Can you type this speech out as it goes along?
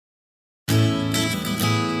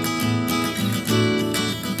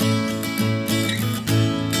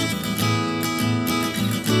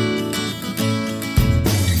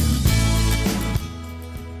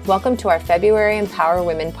Welcome to our February Empower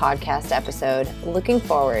Women podcast episode, Looking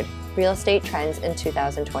Forward, Real Estate Trends in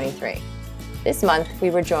 2023. This month, we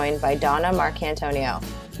were joined by Donna Marcantonio,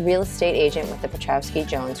 real estate agent with the Piotrowski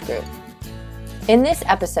Jones Group. In this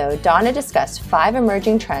episode, Donna discussed 5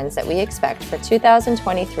 emerging trends that we expect for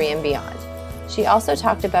 2023 and beyond. She also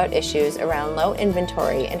talked about issues around low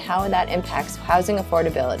inventory and how that impacts housing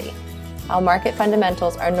affordability, how market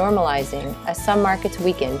fundamentals are normalizing as some markets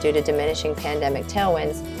weaken due to diminishing pandemic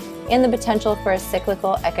tailwinds, and the potential for a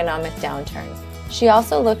cyclical economic downturn. She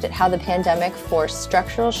also looked at how the pandemic forced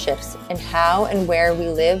structural shifts in how and where we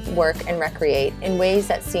live, work, and recreate in ways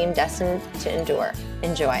that seem destined to endure.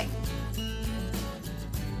 Enjoy.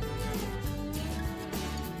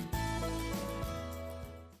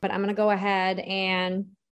 But I'm going to go ahead and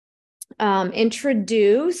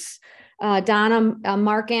introduce Donna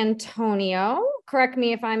Marcantonio. Correct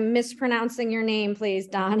me if I'm mispronouncing your name, please,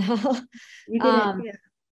 Donna.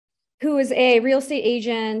 Who is a real estate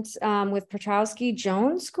agent with Piotrowski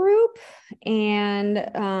Jones Group.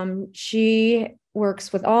 And she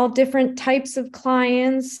works with all different types of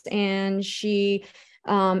clients, and she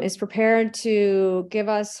is prepared to give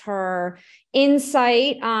us her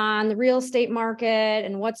insight on the real estate market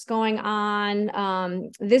and what's going on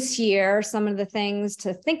this year, some of the things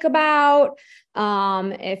to think about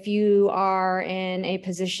if you are in a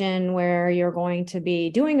position where you're going to be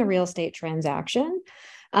doing a real estate transaction.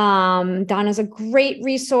 Donna's a great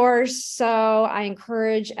resource, so I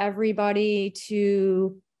encourage everybody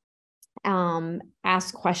to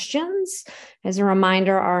ask questions. As a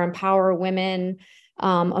reminder, our Empower Women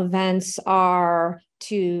events are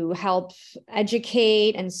to help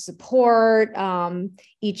educate and support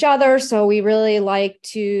each other. So we really like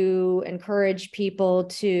to encourage people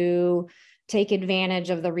to take advantage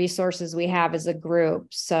of the resources we have as a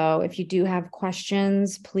group. So if you do have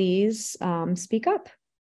questions, please speak up.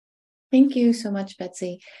 Thank you so much,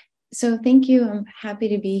 Betsy. So thank you. I'm happy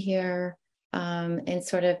to be here and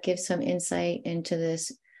sort of give some insight into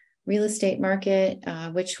this real estate market,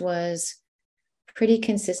 which was pretty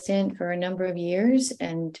consistent for a number of years.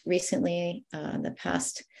 And recently,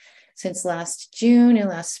 since last June and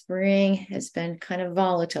last spring has been kind of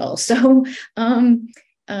volatile. So,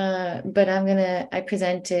 but I'm going to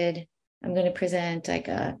present like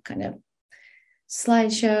a kind of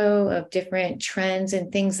slideshow of different trends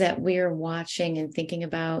and things that we're watching and thinking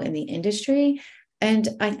about in the industry. And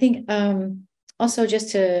I think also just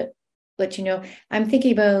to let you know, I'm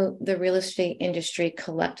thinking about the real estate industry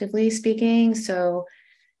collectively speaking. So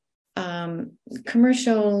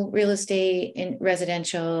commercial real estate and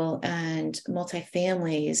residential and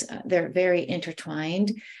multifamilies, they're very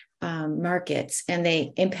intertwined markets, and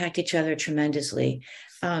they impact each other tremendously.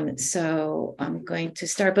 So I'm going to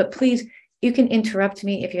start, but please, you can interrupt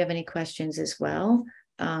me if you have any questions as well.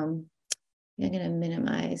 I'm going to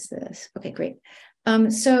minimize this. Okay, great.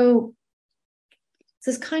 So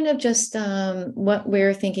this is kind of just what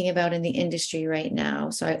we're thinking about in the industry right now.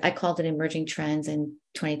 So I called it emerging trends in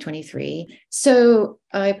 2023. So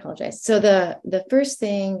I apologize. So the first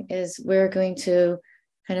thing is we're going to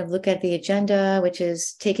kind of look at the agenda, which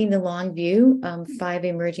is taking the long view, 5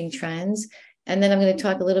 emerging trends. And then I'm going to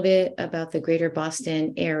talk a little bit about the greater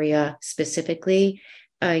Boston area specifically,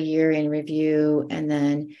 a year in review. And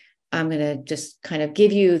then I'm going to just kind of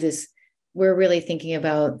give you this. We're really thinking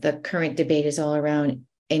about the current debate is all around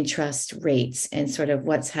interest rates and sort of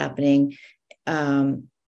what's happening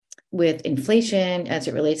with inflation as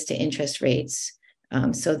it relates to interest rates.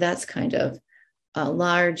 So that's kind of a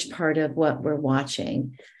large part of what we're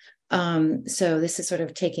watching. So this is sort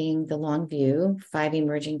of taking the long view, 5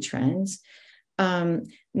 emerging trends.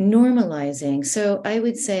 Normalizing. So I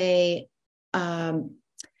would say,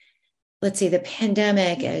 let's say the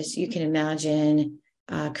pandemic, as you can imagine,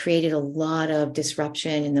 created a lot of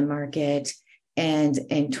disruption in the market. And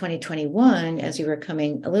in 2021, as we were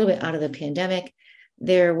coming a little bit out of the pandemic,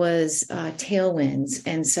 there was tailwinds.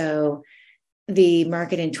 And so the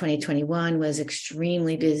market in 2021 was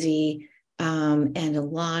extremely busy and a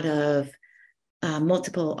lot of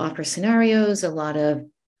multiple offer scenarios, a lot of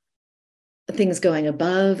things going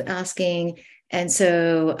above asking. And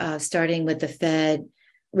so starting with the Fed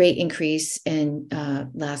rate increase in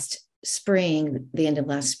last spring, the end of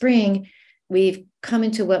last spring, we've come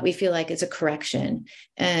into what we feel like is a correction.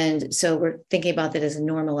 And so we're thinking about that as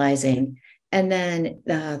normalizing. And then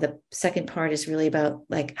the second part is really about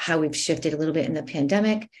like how we've shifted a little bit in the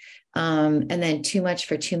pandemic. And then too much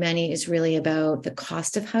for too many is really about the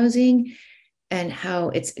cost of housing and how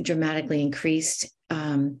it's dramatically increased.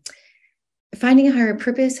 Finding a higher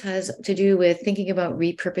purpose has to do with thinking about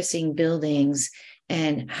repurposing buildings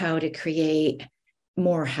and how to create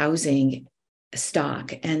more housing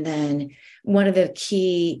stock. And then one of the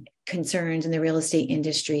key concerns in the real estate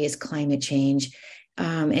industry is climate change,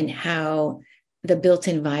 and how the built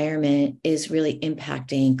environment is really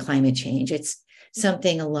impacting climate change. It's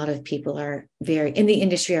something a lot of people in the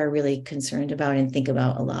industry are really concerned about and think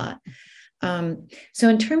about a lot. So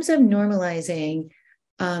in terms of normalizing,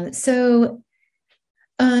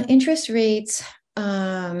 interest rates,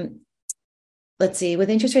 let's see, with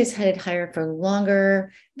interest rates headed higher for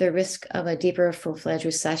longer, the risk of a deeper full-fledged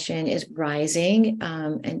recession is rising.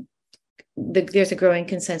 And there's a growing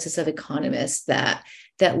consensus of economists that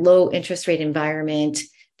low interest rate environment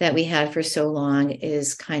that we had for so long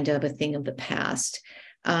is kind of a thing of the past.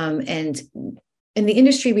 And in the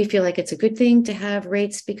industry, we feel like it's a good thing to have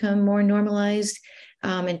rates become more normalized,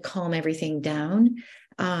 and calm everything down.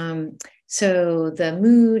 So the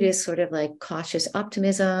mood is sort of like cautious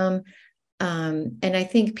optimism. And I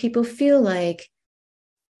think people feel like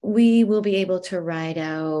we will be able to ride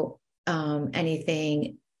out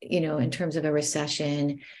anything, in terms of a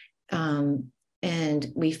recession.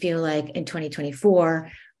 And we feel like in 2024,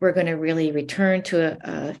 we're going to really return to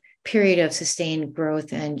a period of sustained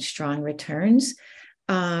growth and strong returns.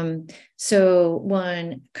 So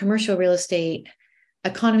one commercial real estate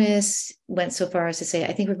economist went so far as to say,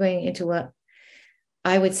 I think we're going into what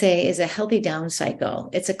I would say is a healthy down cycle.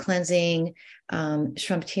 It's a cleansing,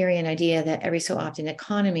 Schumpeterian idea that every so often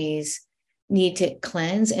economies need to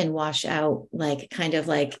cleanse and wash out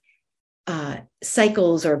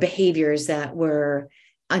cycles or behaviors that were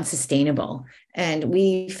unsustainable. And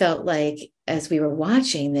we felt like as we were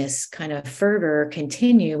watching this kind of fervor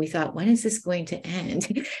continue, we thought, when is this going to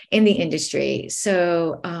end in the industry?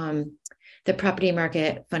 So the property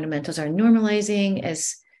market fundamentals are normalizing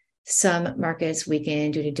as some markets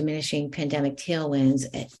weaken due to diminishing pandemic tailwinds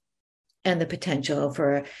and the potential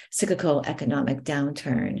for a cyclical economic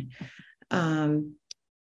downturn.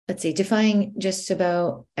 Let's see, defying just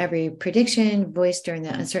about every prediction voiced during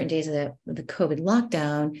the uncertain days of the COVID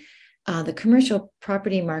lockdown, the commercial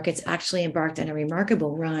property markets actually embarked on a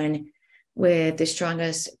remarkable run with the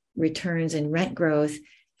strongest returns in rent growth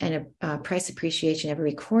and a price appreciation ever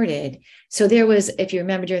recorded. So there was, if you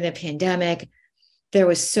remember during the pandemic, there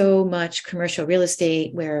was so much commercial real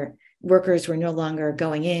estate where workers were no longer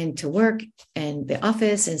going in to work in the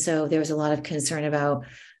office. And so there was a lot of concern about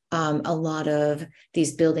a lot of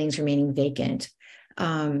these buildings remaining vacant.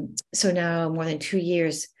 So now, more than 2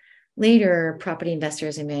 years later, property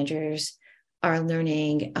investors and managers are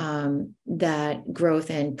learning that growth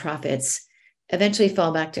and profits eventually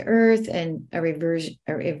fall back to earth, and a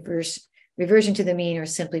reversion to the mean, or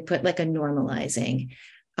simply put, like a normalizing.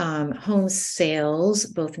 Home sales,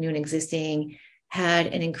 both new and existing, had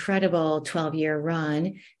an incredible 12-year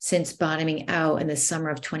run since bottoming out in the summer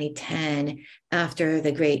of 2010 after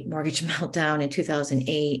the great mortgage meltdown in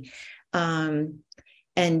 2008,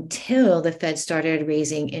 until the Fed started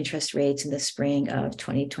raising interest rates in the spring of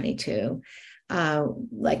 2022.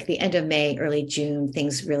 Like the end of May, early June,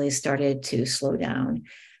 things really started to slow down.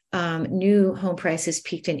 New home prices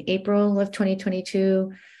peaked in April of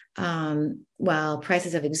 2022, while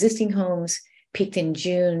prices of existing homes peaked in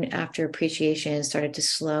June after appreciation started to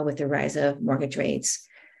slow with the rise of mortgage rates.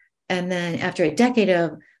 And then after a decade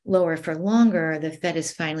of lower for longer, the Fed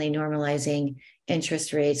is finally normalizing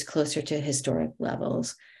interest rates closer to historic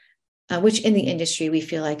levels, which in the industry we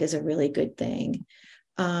feel like is a really good thing.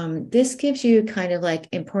 This gives you kind of like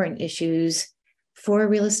important issues for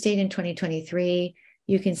real estate in 2023.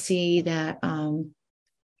 You can see that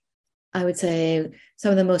I would say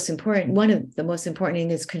one of the most important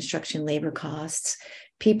things is construction labor costs.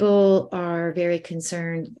 People are very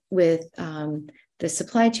concerned with the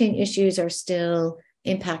supply chain issues are still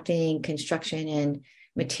impacting construction and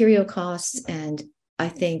material costs. And I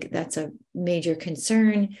think that's a major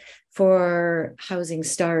concern for housing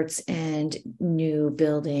starts and new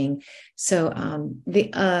building. So I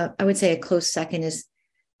would say a close second is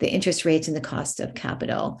the interest rates and the cost of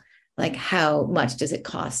capital. Like, how much does it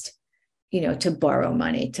cost, to borrow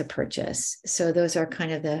money to purchase? So those are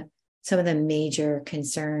kind of some of the major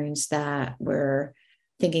concerns that we're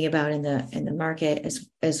thinking about in the market,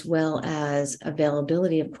 as well as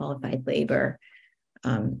availability of qualified labor.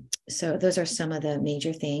 So those are some of the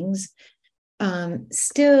major things.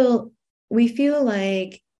 Still, we feel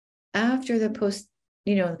like after the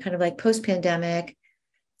post-pandemic,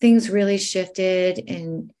 things really shifted,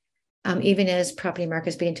 and even as property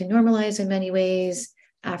markets begin to normalize in many ways,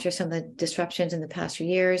 after some of the disruptions in the past few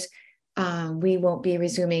years, we won't be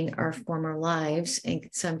resuming our former lives in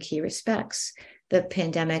some key respects. The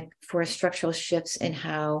pandemic forced structural shifts in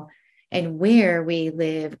how and where we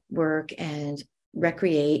live, work, and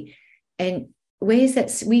recreate, and ways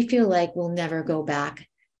that we feel like we'll never go back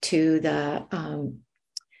to the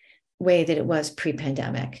way that it was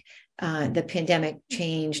pre-pandemic. The pandemic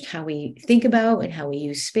changed how we think about and how we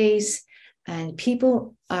use space, and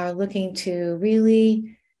people are looking to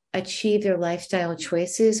really achieve their lifestyle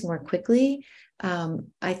choices more quickly.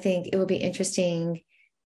 I think it will be interesting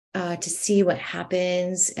to see what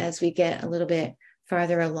happens as we get a little bit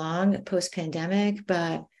farther along post-pandemic,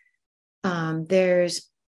 but there's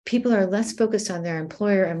people are less focused on their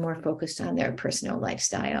employer and more focused on their personal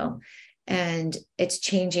lifestyle. And it's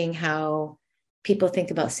changing how people think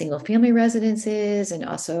about single family residences and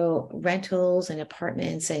also rentals and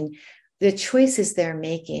apartments, and the choices they're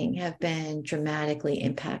making have been dramatically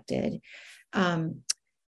impacted.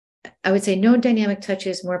 I would say no dynamic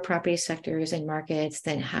touches more property sectors and markets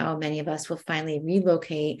than how many of us will finally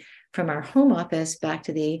relocate from our home office back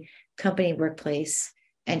to the company workplace,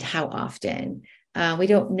 and how often. We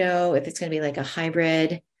don't know if it's going to be like a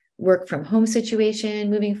hybrid work from home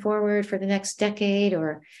situation moving forward for the next decade,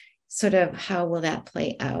 or sort of how will that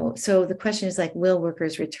play out? So the question is like, will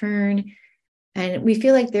workers return? And we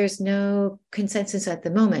feel like there's no consensus at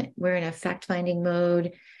the moment. We're in a fact-finding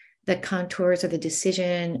mode. The contours of the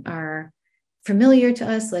decision are familiar to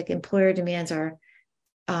us, like employer demands are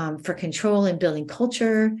for control and building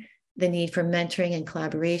culture. The need for mentoring and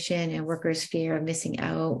collaboration and workers' fear of missing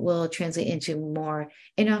out will translate into more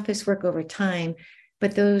in-office work over time,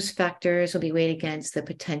 but those factors will be weighed against the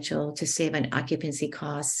potential to save on occupancy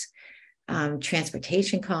costs,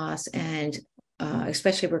 transportation costs, and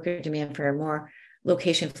especially worker demand for more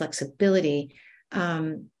location flexibility.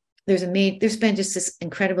 There's been just this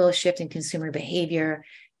incredible shift in consumer behavior,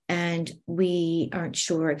 and we aren't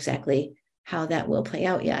sure exactly how that will play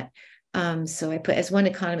out yet. So I put, as one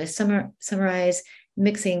economist summarized,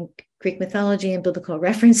 mixing Greek mythology and biblical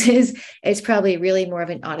references, it's probably really more of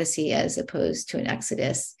an odyssey as opposed to an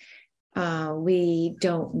exodus. We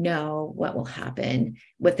don't know what will happen,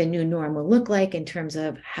 what the new norm will look like in terms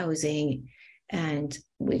of housing, and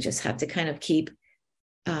we just have to kind of keep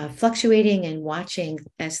fluctuating and watching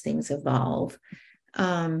as things evolve.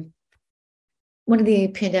 One of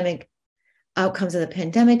the outcomes of the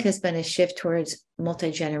pandemic has been a shift towards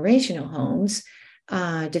multi-generational homes,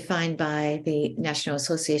 defined by the National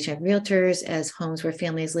Association of Realtors as homes where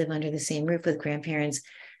families live under the same roof with grandparents,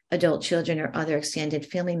 adult children, or other extended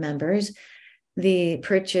family members. The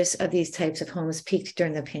purchase of these types of homes peaked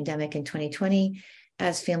during the pandemic in 2020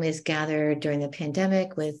 as families gathered during the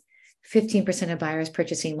pandemic, with 15% of buyers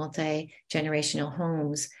purchasing multi-generational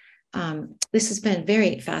homes. This has been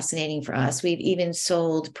very fascinating for us. We've even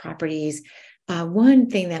sold properties. One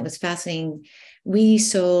thing that was fascinating, we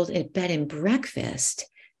sold a bed and breakfast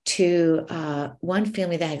to one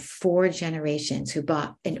family that had 4 generations who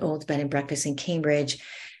bought an old bed and breakfast in Cambridge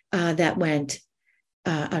that went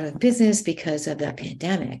out of business because of the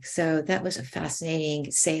pandemic. So that was a fascinating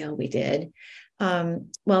sale we did.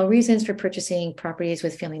 While reasons for purchasing properties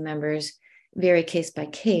with family members vary case by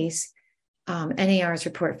case, NAR's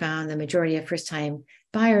report found the majority of first-time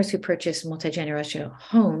buyers who purchased multi-generational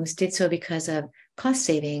homes did so because of cost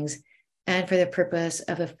savings and for the purpose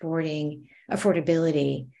of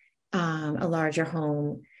affordability. A larger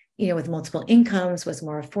home, with multiple incomes was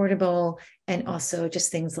more affordable, and also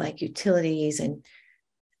just things like utilities and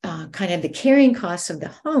kind of the carrying costs of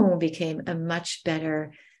the home became a much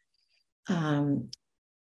better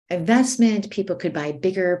investment. People could buy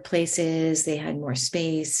bigger places, they had more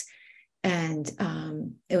space. And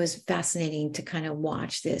it was fascinating to kind of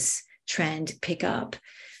watch this trend pick up.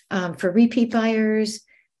 For repeat buyers,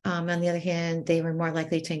 on the other hand, they were more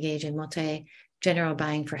likely to engage in multi-general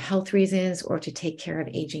buying for health reasons or to take care of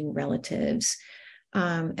aging relatives.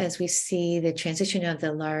 As we see the transition of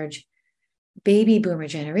the large baby boomer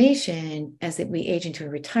generation, as we age into a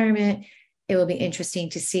retirement, it will be interesting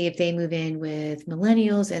to see if they move in with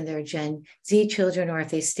millennials and their Gen Z children, or if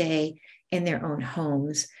they stay in their own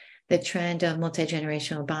homes. The trend of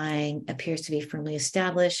multi-generational buying appears to be firmly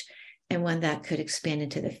established and one that could expand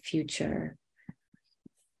into the future.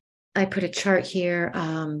 I put a chart here.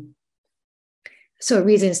 So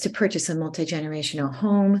reasons to purchase a multi-generational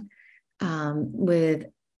home with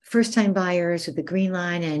first-time buyers with the green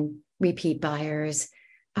line and repeat buyers.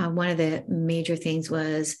 One of the major things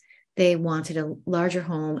was they wanted a larger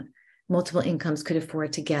home multiple incomes could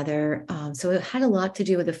afford together. So it had a lot to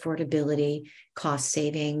do with affordability, cost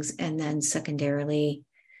savings, and then secondarily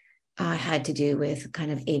had to do with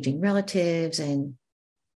kind of aging relatives and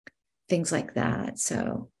things like that.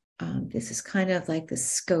 So this is kind of like the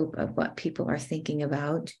scope of what people are thinking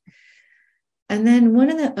about. And then one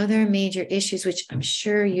of the other major issues, which I'm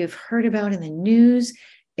sure you've heard about in the news,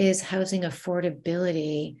 is housing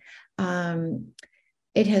affordability.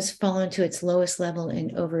 It has fallen to its lowest level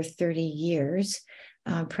in over 30 years.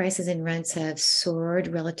 Prices and rents have soared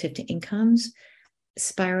relative to incomes.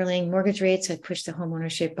 Spiraling mortgage rates have pushed the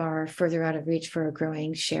homeownership bar further out of reach for a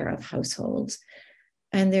growing share of households.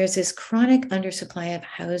 And there's this chronic undersupply of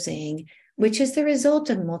housing, which is the result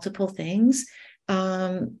of multiple things.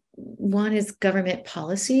 One is government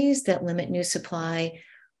policies that limit new supply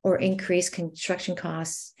or increase construction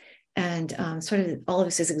costs. And sort of all of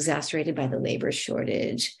this is exacerbated by the labor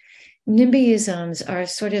shortage. NIMBYisms are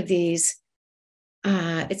sort of these,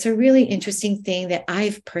 it's a really interesting thing that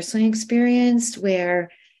I've personally experienced where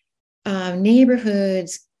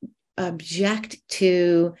neighborhoods object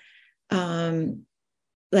to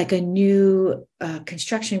like a new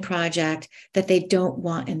construction project that they don't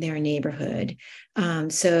want in their neighborhood.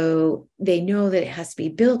 So they know that it has to be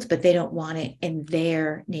built, but they don't want it in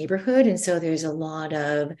their neighborhood. And so there's a lot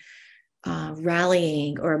of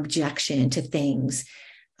rallying or objection to things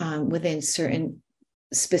within certain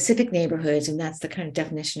specific neighborhoods. And that's the kind of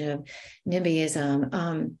definition of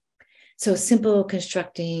NIMBYism. So simple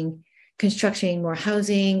constructing more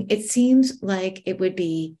housing, it seems like it would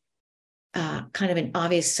be kind of an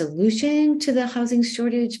obvious solution to the housing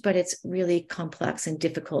shortage, but it's really complex and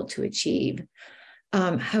difficult to achieve.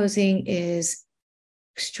 Housing is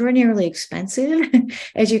extraordinarily expensive,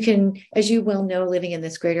 as you well know, living in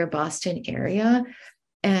this greater Boston area.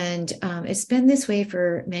 And it's been this way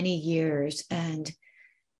for many years. And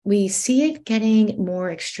we see it getting more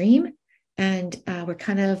extreme. And we're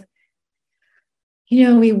kind of,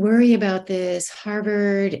 we worry about this.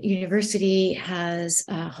 Harvard University has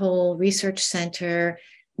a whole research center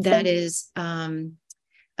that is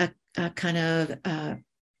a kind of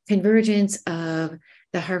convergence of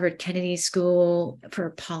the Harvard Kennedy School for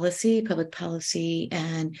Public Policy,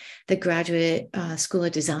 and the Graduate School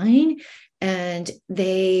of Design. And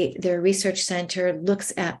their research center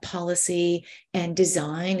looks at policy and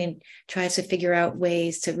design and tries to figure out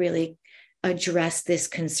ways to really address this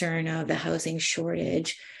concern of the housing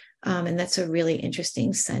shortage. And that's a really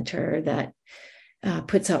interesting center that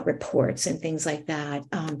puts out reports and things like that.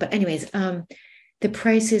 But anyways, the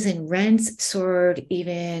prices and rents soared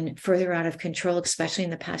even further out of control, especially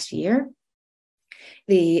in the past year.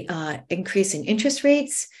 The increase in interest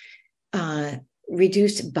rates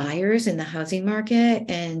reduced buyers in the housing market,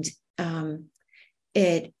 and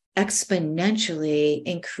it exponentially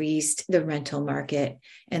increased the rental market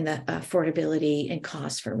and the affordability and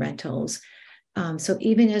cost for rentals. So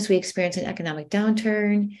even as we experience an economic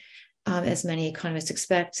downturn, as many economists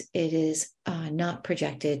expect, it is not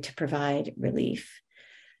projected to provide relief.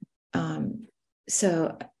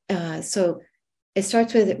 So it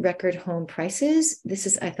starts with record home prices. This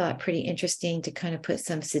is, I thought, pretty interesting to kind of put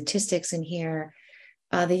some statistics in here.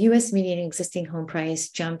 The U.S. median existing home price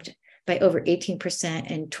jumped by over 18%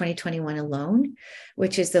 in 2021 alone,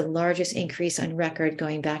 which is the largest increase on record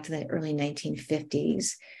going back to the early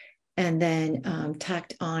 1950s. And then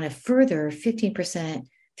tacked on a further 15%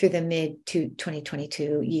 through the mid to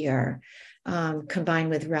 2022 year, combined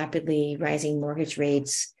with rapidly rising mortgage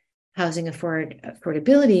rates. Housing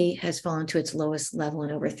affordability has fallen to its lowest level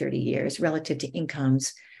in over 30 years relative to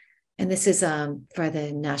incomes. And this is for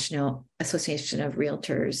the National Association of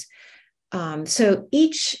Realtors. So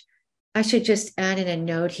I should just add in a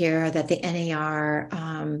note here that the NAR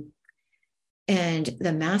and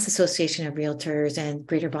the Mass Association of Realtors and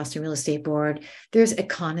Greater Boston Real Estate Board, there's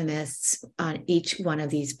economists on each one of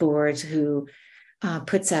these boards who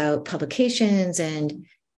puts out publications, and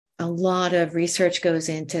a lot of research goes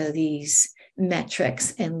into these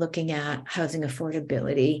metrics and looking at housing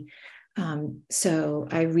affordability. So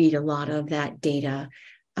I read a lot of that data.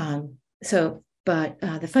 But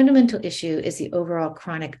the fundamental issue is the overall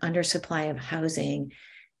chronic undersupply of housing,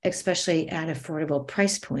 especially at affordable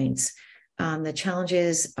price points. The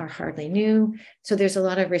challenges are hardly new. So there's a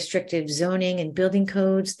lot of restrictive zoning and building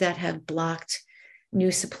codes that have blocked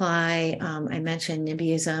new supply. I mentioned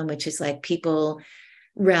NIMBYism, which is like people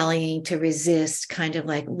rallying to resist kind of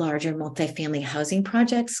like larger multifamily housing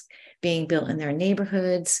projects being built in their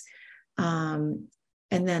neighborhoods. And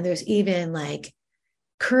then there's even like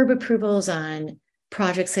curb approvals on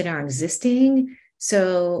projects that are existing.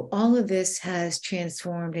 So all of this has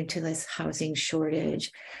transformed into this housing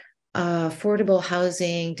shortage. Affordable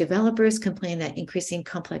housing developers complain that increasing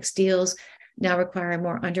complex deals now require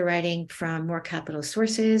more underwriting from more capital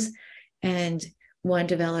sources. And one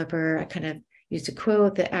developer, I kind of used a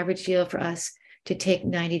quote, the average deal for us to take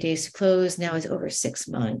 90 days to close now is over 6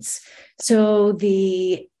 months. So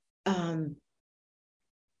the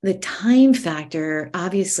the time factor,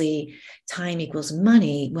 obviously time equals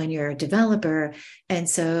money when you're a developer. And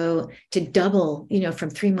so to double, from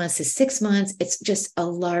 3 months to 6 months, it's just a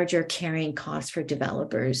larger carrying cost for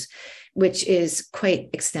developers, which is quite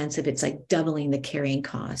extensive. It's like doubling the carrying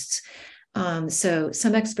costs. So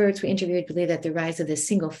some experts we interviewed believe that the rise of the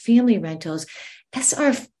single family rentals,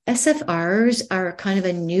 SFRs are kind of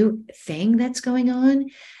a new thing that's going on.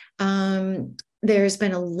 There's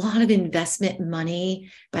been a lot of investment money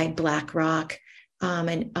by BlackRock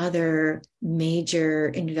and other major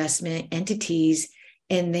investment entities,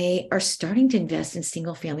 and they are starting to invest in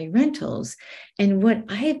single family rentals. And what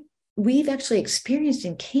we've actually experienced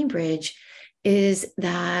in Cambridge is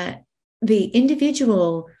that the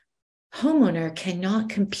individual homeowner cannot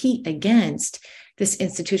compete against this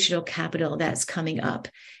institutional capital that's coming out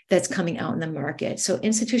in the market. So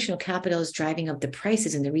institutional capital is driving up the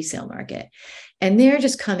prices in the resale market. And they're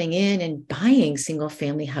just coming in and buying single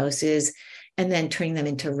family houses and then turning them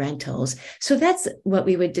into rentals. So that's what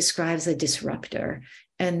we would describe as a disruptor.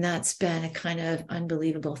 And that's been a kind of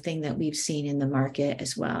unbelievable thing that we've seen in the market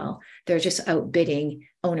as well. They're just outbidding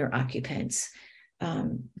owner occupants.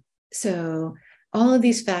 So all of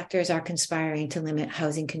these factors are conspiring to limit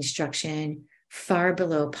housing construction far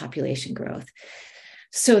below population growth.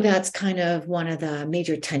 So that's kind of one of the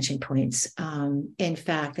major tension points. In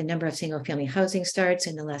fact, the number of single-family housing starts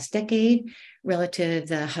in the last decade relative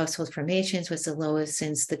to the household formations was the lowest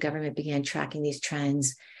since the government began tracking these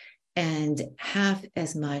trends, and half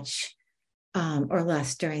as much or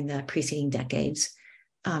less during the preceding decades,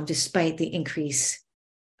 despite the increase,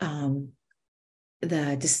 the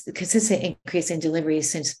consistent increase in deliveries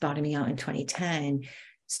since bottoming out in 2010.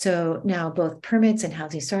 So now both permits and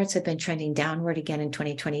housing starts have been trending downward again in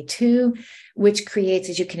 2022, which creates,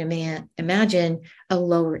 as you can imagine, a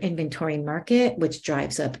lower inventory market, which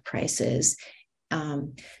drives up prices.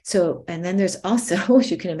 And then there's also, as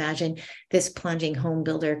you can imagine, this plunging home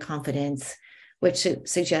builder confidence, which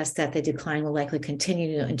suggests that the decline will likely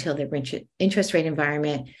continue until the interest rate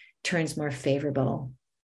environment turns more favorable.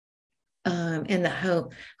 And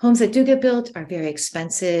the homes that do get built are very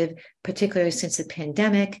expensive, particularly since the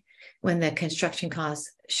pandemic, when the construction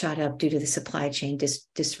costs shot up due to the supply chain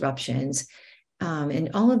disruptions.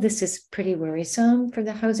 And all of this is pretty worrisome for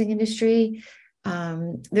the housing industry.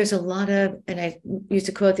 There's a lot of, and I used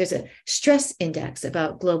to quote, there's a stress index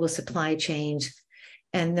about global supply chains,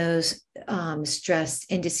 and those stress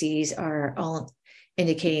indices are all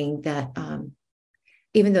indicating that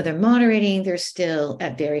even though they're moderating, they're still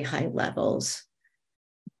at very high levels.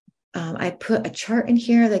 I put a chart in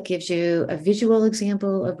here that gives you a visual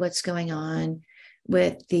example of what's going on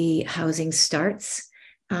with the housing starts,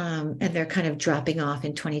 and they're kind of dropping off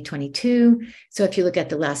in 2022. So if you look at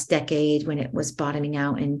the last decade, when it was bottoming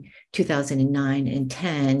out in 2009 and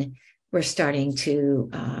 10, we're starting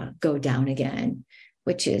to go down again,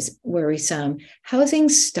 which is worrisome. Housing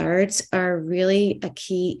starts are really a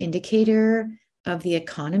key indicator of the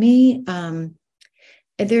economy.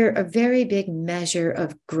 They're a very big measure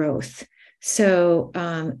of growth. So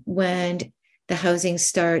when the housing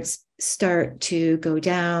starts start to go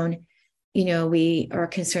down, we are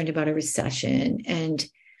concerned about a recession. And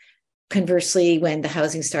conversely, when the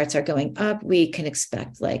housing starts are going up, we can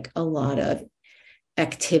expect like a lot of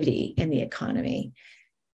activity in the economy.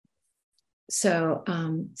 So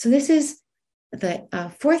this is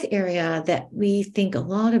the fourth area that we think a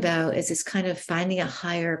lot about, is this kind of finding a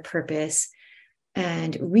higher purpose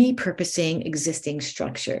and repurposing existing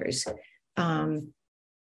structures.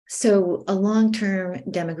 So a long-term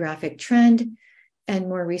demographic trend and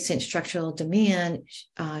more recent structural demand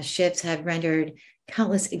shifts have rendered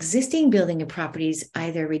countless existing building and properties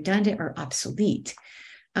either redundant or obsolete.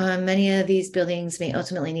 Many of these buildings may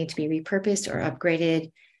ultimately need to be repurposed or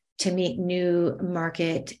upgraded to meet new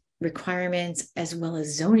market requirements, as well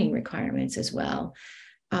as zoning requirements as well.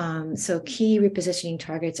 So key repositioning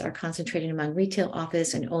targets are concentrated among retail,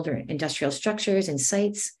 office, and older industrial structures and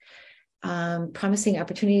sites. Promising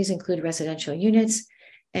opportunities include residential units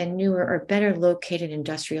and newer or better located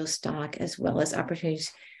industrial stock, as well as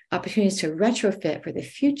opportunities to retrofit for the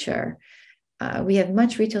future. We have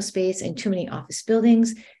much retail space and too many office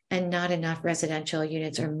buildings, and not enough residential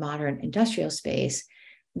units or modern industrial space.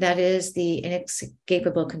 That is the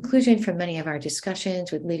inescapable conclusion from many of our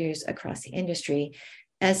discussions with leaders across the industry.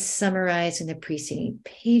 As summarized in the preceding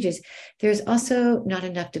pages, there's also not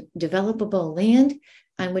enough developable land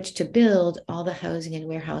on which to build all the housing and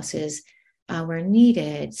warehouses where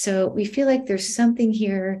needed. So we feel like there's something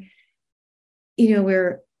here,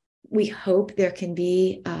 where we hope there can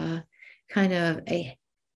be kind of a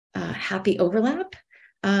happy overlap.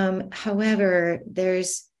 However,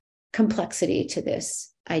 there's complexity to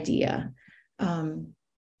this idea.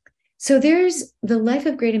 So there's the Life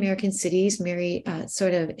of Great American Cities, Mary,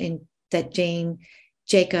 sort of in that Jane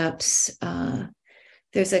Jacobs,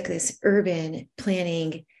 there's like this urban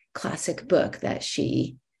planning classic book that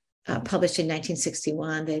she published in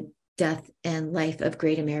 1961, The Death and Life of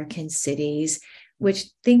Great American Cities, which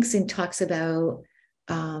thinks and talks about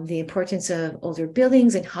the importance of older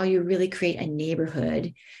buildings and how you really create a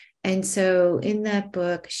neighborhood. And so in that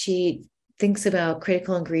book, she thinks about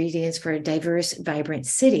critical ingredients for a diverse, vibrant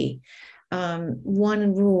city.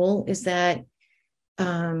 One rule is that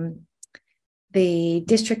the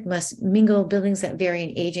district must mingle buildings that vary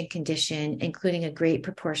in age and condition, including a great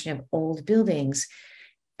proportion of old buildings.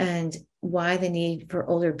 And why the need for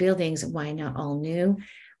older buildings? Why not all new?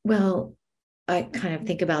 Well, I kind of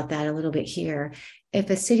think about that a little bit here. If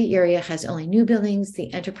a city area has only new buildings,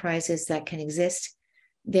 the enterprises that can exist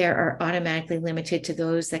there are automatically limited to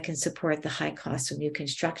those that can support the high cost of new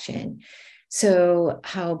construction. So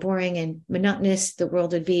how boring and monotonous the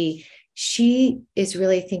world would be. She is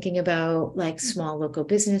really thinking about like small local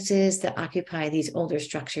businesses that occupy these older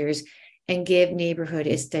structures and give neighborhood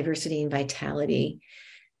its diversity and vitality.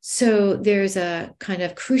 So there's a kind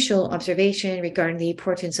of crucial observation regarding the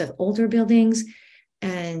importance of older buildings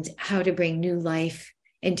and how to bring new life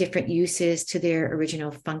and different uses to their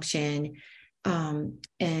original function.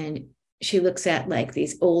 And she looks at like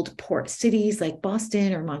these old port cities like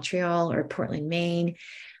Boston or Montreal or Portland, Maine,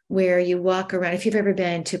 where you walk around. If you've ever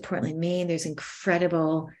been to Portland, Maine, there's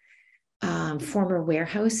incredible former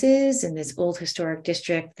warehouses in this old historic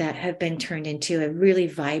district that have been turned into a really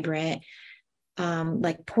vibrant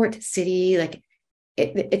like port city. Like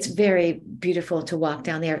it's very beautiful to walk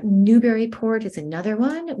down there. Newburyport is another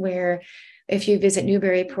one where if you visit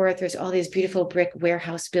Newburyport, there's all these beautiful brick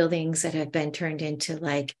warehouse buildings that have been turned into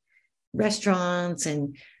like restaurants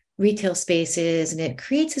and retail spaces. And it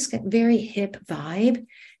creates this very hip vibe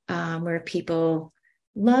where people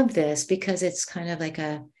love this because it's kind of like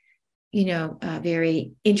a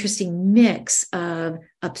very interesting mix of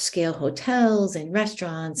upscale hotels and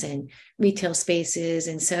restaurants and retail spaces.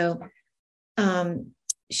 And so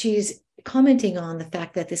she's commenting on the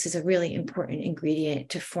fact that this is a really important ingredient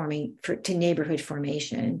to neighborhood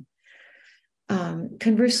formation.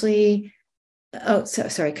 Conversely,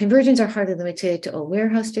 conversions are hardly limited to old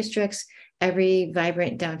warehouse districts. Every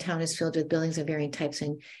vibrant downtown is filled with buildings of varying types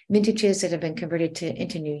and vintages that have been converted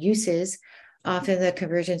into new uses. Often the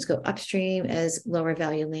conversions go upstream as lower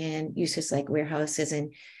value land uses like warehouses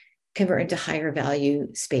and convert into higher value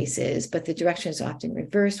spaces, but the direction is often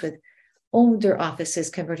reversed with older offices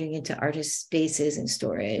converting into artist spaces and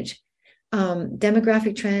storage.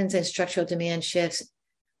 Demographic trends and structural demand shifts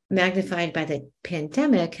magnified by the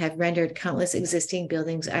pandemic have rendered countless existing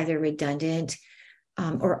buildings either redundant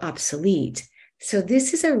or obsolete. So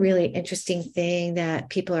this is a really interesting thing that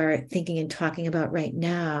people are thinking and talking about right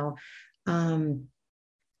now.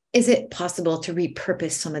 Is it possible to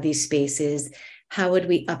repurpose some of these spaces? How would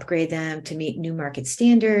we upgrade them to meet new market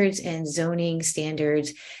standards and zoning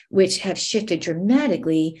standards, which have shifted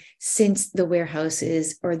dramatically since the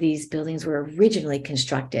warehouses or these buildings were originally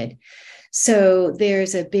constructed? So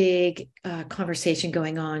there's a big conversation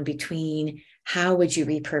going on between how would you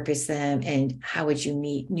repurpose them and how would you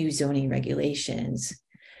meet new zoning regulations?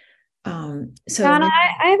 Donna,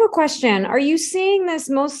 I have a question. Are you seeing this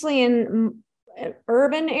mostly in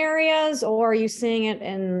urban areas or are you seeing it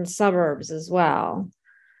in suburbs as well?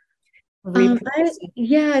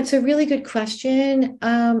 Yeah, it's a really good question.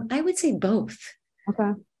 I would say both.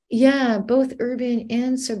 Okay. Yeah, both urban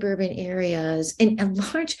and suburban areas. And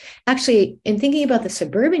in thinking about the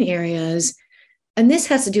suburban areas, and this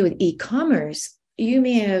has to do with e-commerce,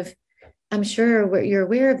 I'm sure you're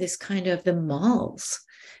aware of this kind of the malls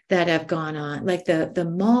that have gone on, like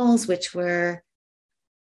the malls, which were,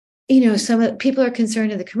 some people are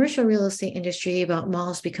concerned in the commercial real estate industry about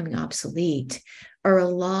malls becoming obsolete, or a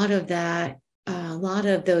lot of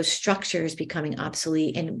those structures becoming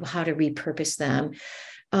obsolete and how to repurpose them.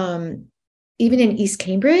 Even in East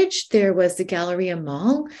Cambridge, there was the Galleria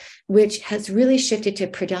Mall, which has really shifted to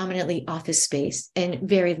predominantly office space and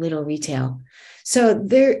very little retail. So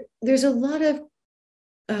there's a lot of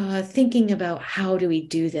thinking about how do we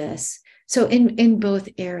do this. So in both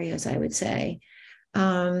areas, I would say.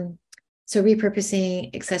 So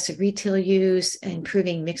repurposing excessive retail use and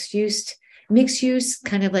improving mixed use,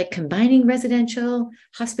 kind of like combining residential,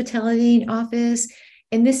 hospitality, and office.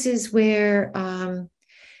 And this is where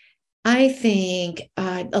I think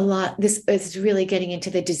this is really getting into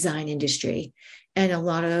the design industry, and a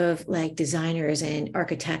lot of like designers and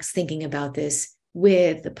architects thinking about this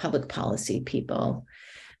with the public policy people.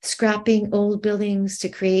 scrapping old buildings to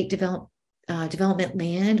create development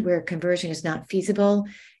land where conversion is not feasible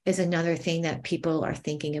is another thing that people are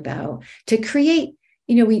thinking about. To create,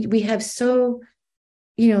 we have so,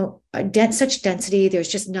 such density, there's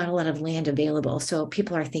just not a lot of land available. So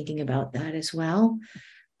people are thinking about that as well.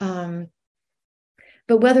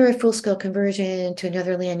 But whether a full-scale conversion to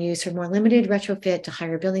another land use or more limited retrofit to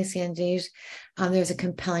higher building standards, there's a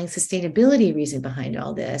compelling sustainability reason behind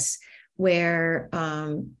all this, where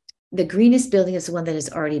the greenest building is the one that has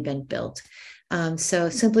already been built. So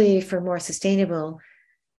simply for more sustainable,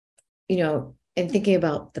 and thinking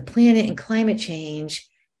about the planet and climate change,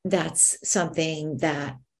 that's something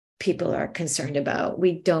that people are concerned about.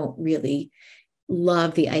 We don't really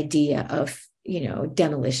love the idea of,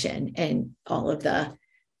 demolition and all of the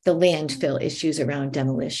landfill issues around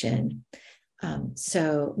demolition.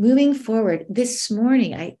 So moving forward, this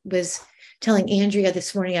morning, I was telling Andrea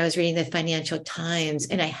this morning, I was reading the Financial Times,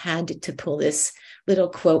 and I had to pull this little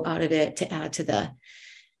quote out of it to add to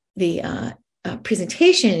the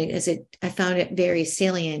presentation, as I found it very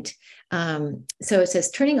salient. So it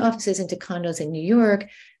says, turning offices into condos in New York,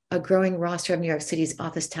 a growing roster of New York City's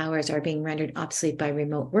office towers are being rendered obsolete by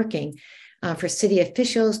remote working. For city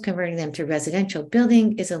officials, converting them to residential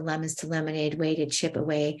building is a lemons to lemonade way to chip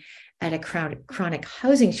away at a chronic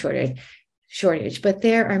housing shortage. But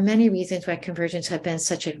there are many reasons why conversions have been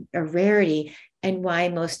such a rarity, and why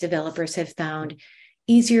most developers have found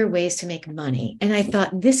easier ways to make money. And I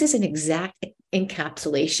thought this is an exact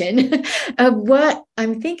encapsulation of what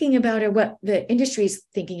I'm thinking about, or what the industry is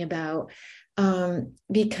thinking about,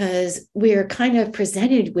 because we're kind of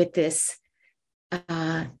presented with this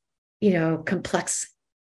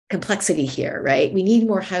complexity here, right? We need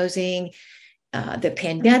more housing. The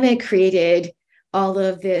pandemic created all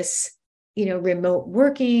of this, remote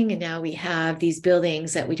working, and now we have these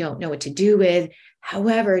buildings that we don't know what to do with.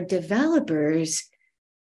 However, developers,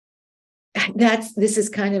 this is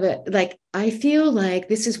kind of I feel like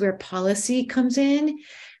this is where policy comes in,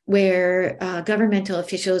 where governmental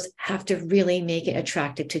officials have to really make it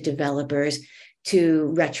attractive to developers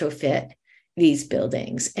to retrofit these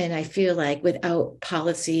buildings. And I feel like without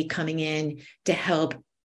policy coming in to help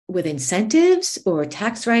with incentives or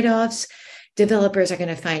tax write-offs, developers are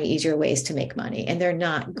going to find easier ways to make money. And they're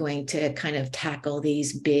not going to kind of tackle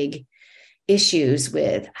these big issues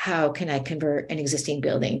with how can I convert an existing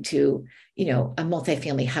building to, a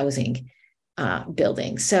multifamily housing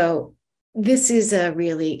building. So this is a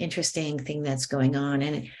really interesting thing that's going on.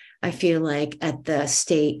 And I feel like at the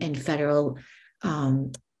state and federal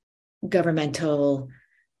governmental,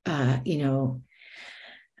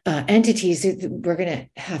 entities, we're going to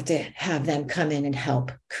have them come in and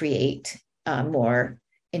help create more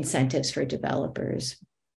incentives for developers.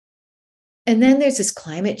 And then there's this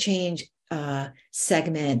climate change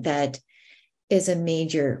segment that is a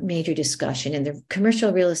major discussion in the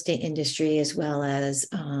commercial real estate industry, as well as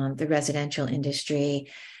the residential industry.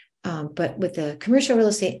 But with the commercial real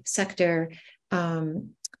estate sector,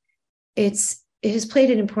 it has played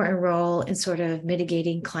an important role in sort of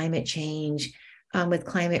mitigating climate change. With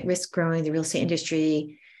climate risk growing, the real estate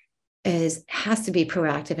industry has to be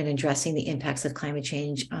proactive in addressing the impacts of climate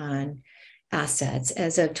change on assets.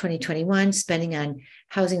 As of 2021, spending on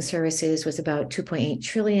housing services was about $2.8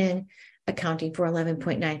 trillion, accounting for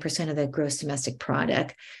 11.9% of the gross domestic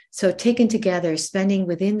product. So taken together, spending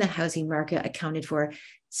within the housing market accounted for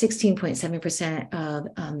 16.7% of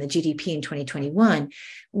the GDP in 2021.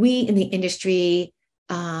 We in the industry,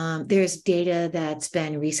 there's data that's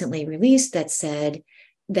been recently released that said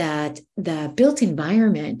that the built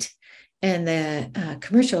environment and the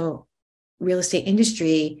commercial real estate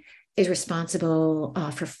industry is responsible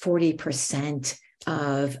for 40%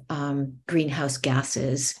 of greenhouse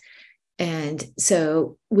gases. And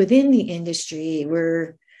so within the industry,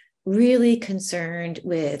 we're really concerned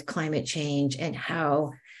with climate change and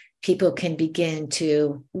how people can begin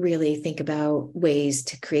to really think about ways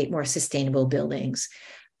to create more sustainable buildings.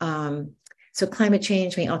 So climate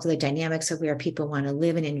change may alter the dynamics of where people want to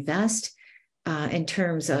live and invest in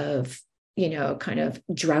terms of, kind of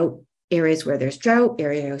drought, areas where there's drought,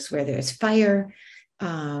 areas where there's fire,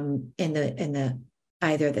 in the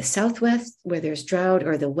either the Southwest where there's drought,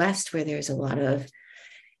 or the West where there's a lot of,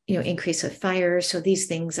 increase of fire. So these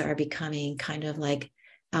things are becoming kind of like,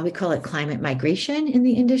 we call it climate migration in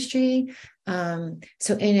the industry.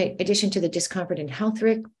 So in addition to the discomfort and health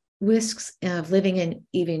risks of living in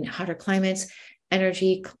even hotter climates,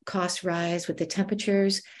 energy costs rise with the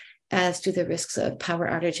temperatures, as do the risks of power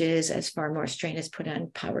outages as far more strain is put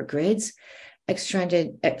on power grids.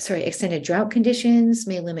 extended drought conditions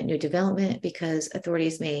may limit new development because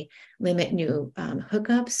authorities may limit new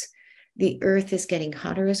hookups. The Earth is getting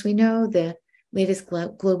hotter, as we know. The latest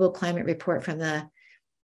global climate report from the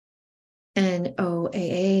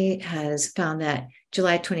NOAA has found that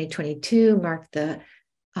July 2022 marked the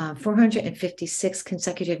 456th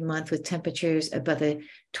consecutive month with temperatures above the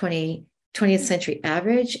 20th century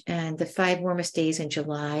average, and the 5 warmest days in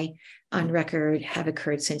July on record have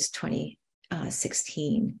occurred since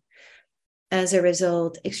 2016. As a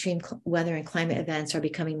result, extreme weather and climate events are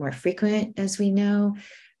becoming more frequent, as we know.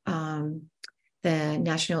 The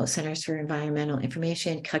National Centers for Environmental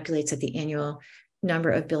Information calculates that the annual number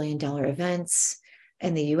of billion-dollar events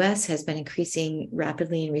in the U.S. has been increasing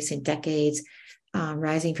rapidly in recent decades,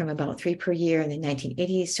 rising from about 3 per year in the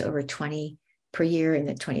 1980s to over 20 per year in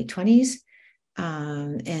the 2020s.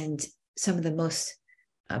 And some of the most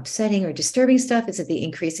upsetting or disturbing stuff is that the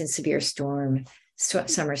increase in severe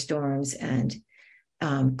summer storms and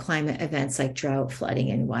climate events like drought, flooding,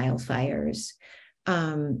 and wildfires.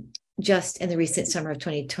 Just in the recent summer of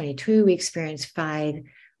 2022, we experienced 5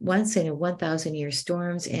 once in a 1,000 year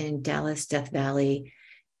storms in Dallas, Death Valley,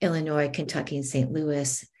 Illinois, Kentucky, and St.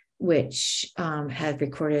 Louis, which have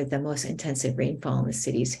recorded the most intensive rainfall in the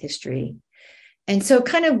city's history. And so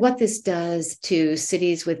kind of what this does to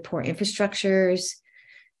cities with poor infrastructures,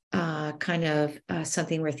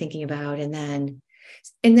 something we're thinking about. And then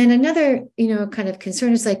another, kind of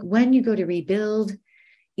concern is like when you go to rebuild,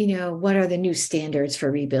 what are the new standards for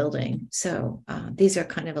rebuilding? So these are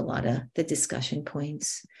kind of a lot of the discussion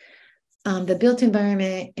points. The built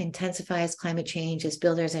environment intensifies climate change as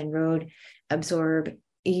builders and road absorb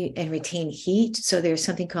and retain heat. So there's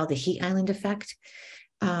something called the heat island effect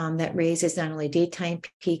that raises not only daytime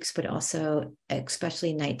peaks, but also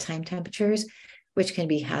especially nighttime temperatures, which can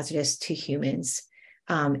be hazardous to humans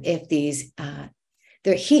if these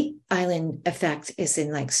the heat island effect is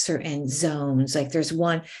in like certain zones. Like there's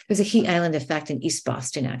a heat island effect in East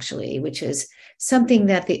Boston, actually, which is something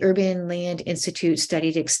that the Urban Land Institute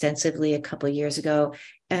studied extensively a couple of years ago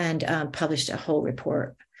and published a whole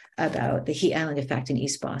report about the heat island effect in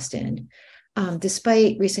East Boston.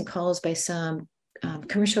 Despite recent calls by some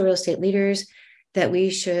commercial real estate leaders that we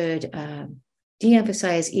should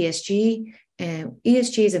de-emphasize ESG. And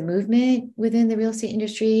ESG is a movement within the real estate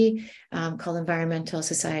industry called environmental,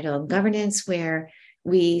 societal, and governance, where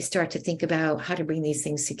we start to think about how to bring these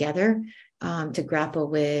things together to grapple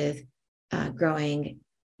with growing,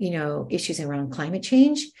 issues around climate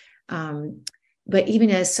change. But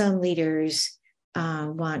even as some leaders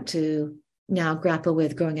want to now grapple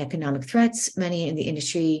with growing economic threats, many in the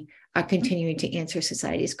industry are continuing to answer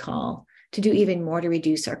society's call to do even more to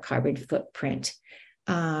reduce our carbon footprint.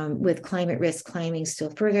 With climate risk climbing still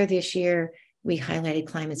further this year, we highlighted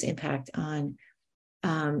climate's impact on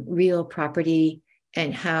real property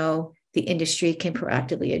and how the industry can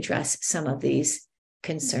proactively address some of these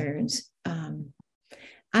concerns.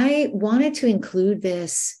 I wanted to include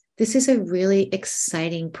this. This is a really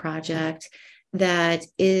exciting project that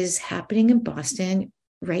is happening in Boston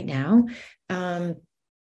right now.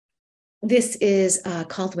 This is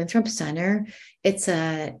called Winthrop Center. It's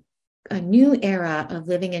a new era of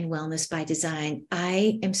living and wellness by design.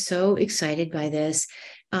 I am so excited by this.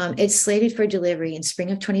 It's slated for delivery in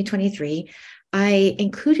spring of 2023. I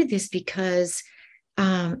included this because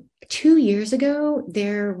 2 years ago,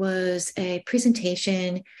 there was a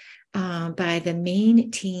presentation by the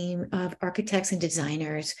main team of architects and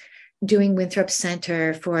designers doing Winthrop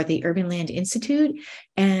Center for the Urban Land Institute.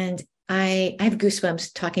 And I have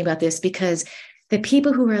goosebumps talking about this because the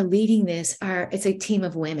people who are leading this it's a team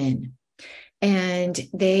of women, and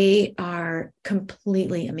they are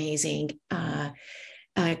completely amazing.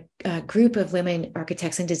 A group of women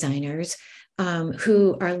architects and designers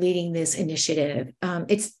who are leading this initiative.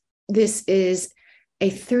 This is a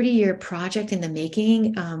 30-year project in the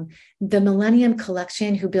making. The Millennium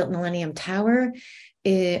Collection, who built Millennium Tower,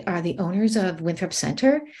 are the owners of Winthrop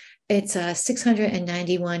Center. It's a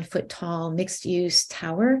 691-foot tall mixed-use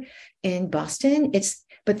tower in Boston.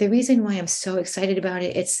 But the reason why I'm so excited about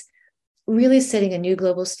it, it's really setting a new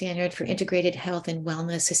global standard for integrated health and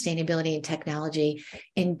wellness, sustainability, and technology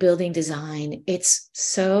in building design. It's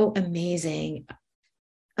so amazing.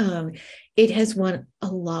 It has won a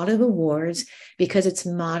lot of awards because it's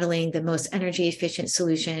modeling the most energy efficient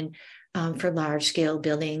solution for large-scale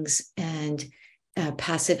buildings and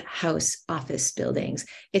passive house office buildings.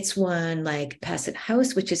 It's one like Passive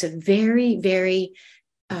House, which is a very, very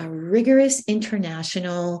rigorous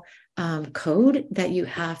international code that you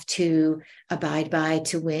have to abide by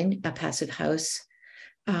to win a passive house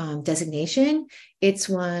designation. It's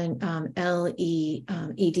won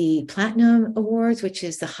LEED Platinum Awards, which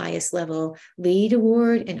is the highest level LEED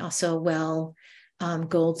award, and also WELL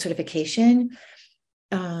Gold certification.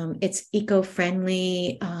 It's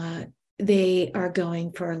eco-friendly. They are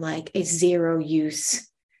going for like a zero use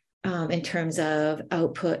in terms of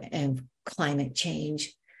output and climate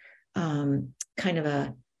change, kind of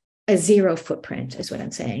a zero footprint is what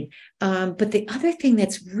I'm saying. But the other thing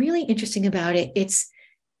that's really interesting about it, it's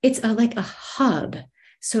like a hub.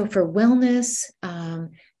 So for wellness,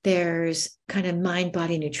 there's kind of mind,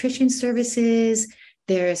 body, nutrition services.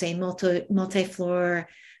 There's a multi-floor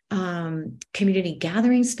community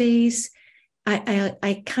gathering space.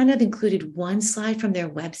 I kind of included one slide from their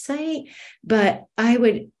website, but I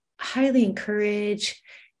would highly encourage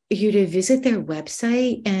you to visit their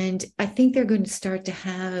website. And I think they're going to start to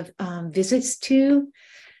have visits to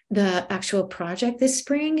the actual project this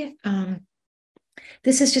spring.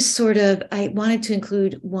 This is just sort of, I wanted to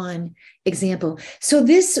include one example. So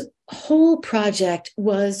this whole project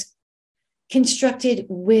was constructed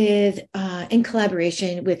with, in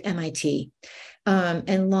collaboration with MIT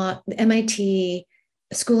MIT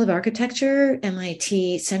School of Architecture,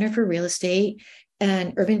 MIT Center for Real Estate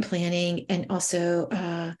and Urban Planning, and also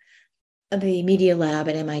the Media Lab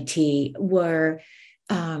at MIT were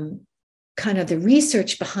kind of the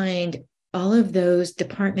research behind all of those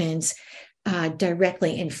departments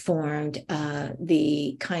directly informed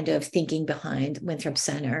the kind of thinking behind Winthrop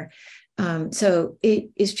Center. So it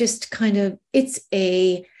is just kind of, it's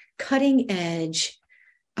a cutting edge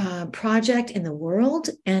project in the world.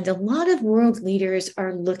 And a lot of world leaders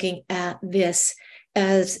are looking at this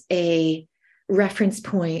as a reference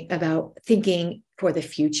point about thinking for the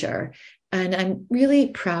future. And I'm really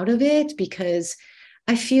proud of it because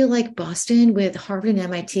I feel like Boston, with Harvard and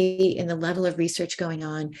MIT and the level of research going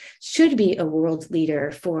on, should be a world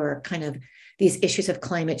leader for kind of these issues of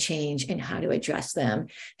climate change and how to address them.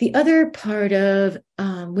 The other part of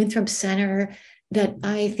Winthrop Center that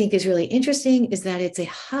I think is really interesting is that it's a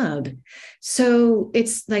hub. So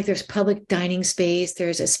it's like there's public dining space,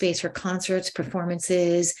 there's a space for concerts,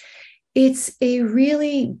 performances. It's a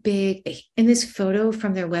really big, in this photo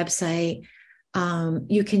from their website,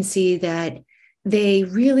 you can see that they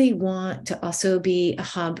really want to also be a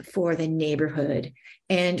hub for the neighborhood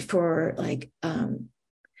and for like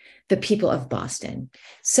the people of Boston.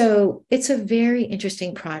 So it's a very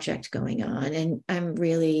interesting project going on. And I'm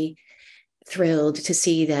really thrilled to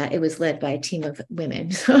see that it was led by a team of women.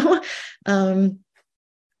 So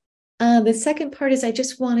the second part is I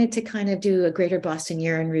just wanted to kind of do a Greater Boston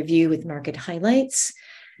Year in Review with market highlights.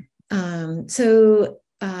 Just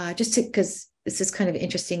because this is kind of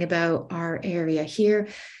interesting about our area here.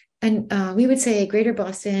 And we would say Greater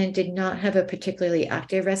Boston did not have a particularly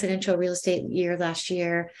active residential real estate year last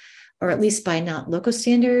year, or at least by not local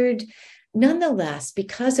standard. Nonetheless,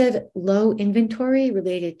 because of low inventory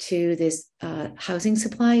related to this housing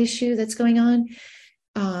supply issue that's going on,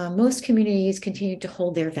 most communities continue to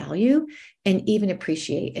hold their value and even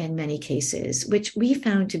appreciate in many cases, which we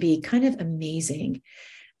found to be kind of amazing.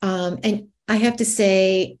 And I have to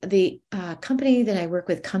say, the company that I work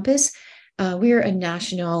with, Compass, we're a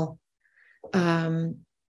national,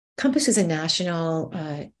 Compass is a national,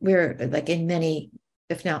 we're like in many,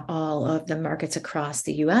 if not all of the markets across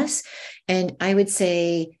the US. And I would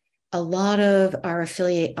say a lot of our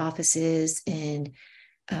affiliate offices in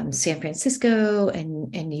San Francisco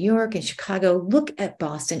and New York and Chicago look at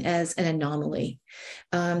Boston as an anomaly.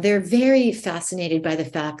 They're very fascinated by the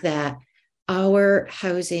fact that our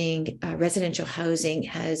housing, residential housing,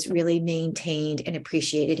 has really maintained and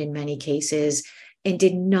appreciated in many cases and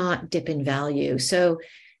did not dip in value. So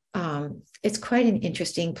it's quite an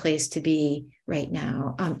interesting place to be right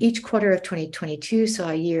now. Each quarter of 2022 saw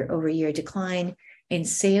a year-over-year decline in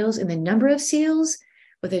sales, in the number of sales,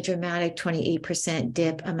 with a dramatic 28%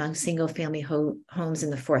 dip among single-family homes in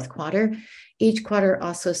the fourth quarter. Each quarter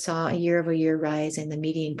also saw a year-over-year rise in the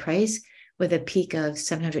median price, with a peak of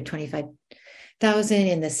 $725,000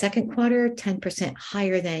 in the second quarter, 10%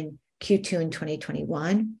 higher than Q2 in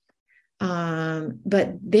 2021.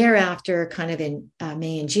 But thereafter, kind of in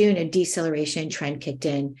May and June, a deceleration trend kicked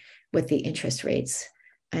in with the interest rates.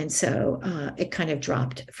 And so it kind of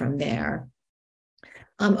dropped from there.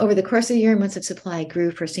 Over the course of the year, months of supply grew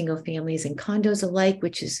for single families and condos alike,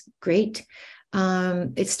 which is great.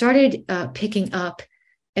 It started picking up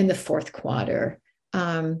in the fourth quarter.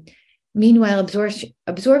 Meanwhile,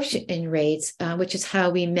 absorption rates, which is how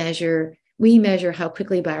we measure how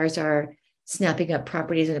quickly buyers are snapping up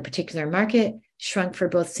properties in a particular market, shrunk for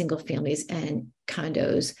both single families and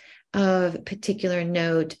condos. Of particular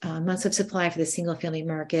note, months of supply for the single family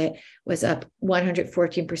market was up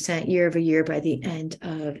 114% year over year by the end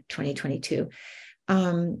of 2022.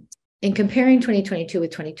 In comparing 2022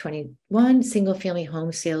 with 2021, single family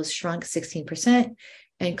home sales shrunk 16%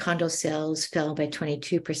 and condo sales fell by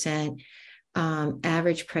 22%.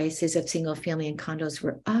 Average prices of single family and condos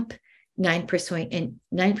were up 9% and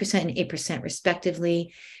 8%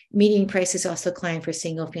 respectively. Median prices also climbed for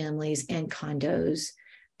single families and condos,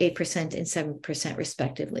 8% and 7%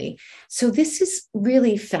 respectively. So this is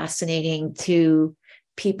really fascinating to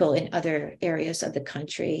people in other areas of the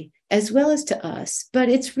country, as well as to us. But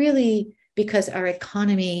it's really because our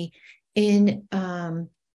economy in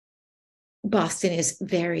Boston is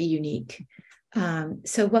very unique.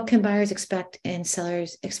 So what can buyers expect and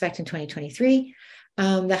sellers expect in 2023?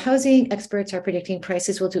 The housing experts are predicting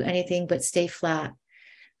prices will do anything but stay flat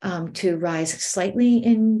to rise slightly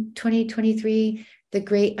in 2023. The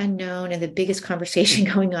great unknown and the biggest conversation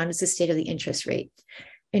going on is the state of the interest rates.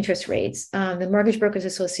 The Mortgage Brokers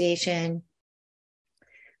Association,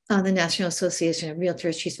 the National Association of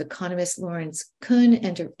Realtors Chief Economist Lawrence Kuhn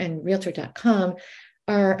and Realtor.com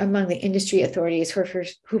are among the industry authorities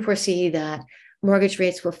who foresee that mortgage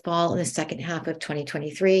rates will fall in the second half of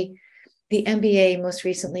 2023. The MBA most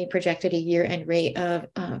recently projected a year-end rate of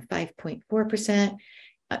 5.4%.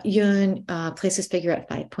 Yun places figure at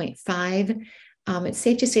 5.5%. It's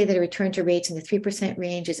safe to say that a return to rates in the 3%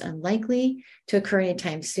 range is unlikely to occur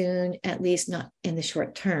anytime soon, at least not in the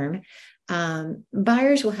short term.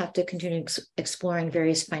 Buyers will have to continue exploring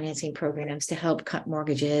various financing programs to help cut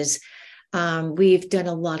mortgages. We've done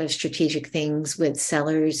a lot of strategic things with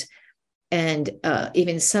sellers, and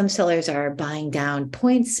even some sellers are buying down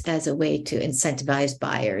points as a way to incentivize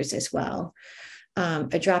buyers as well.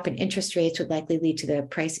 A drop in interest rates would likely lead to the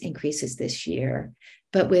price increases this year,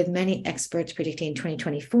 but with many experts predicting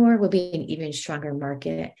 2024 will be an even stronger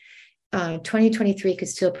market. 2023 could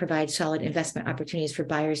still provide solid investment opportunities for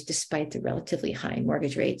buyers despite the relatively high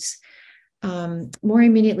mortgage rates. More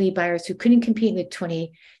immediately, buyers who couldn't compete in the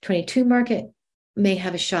 2022 market may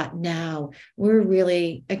have a shot now. We're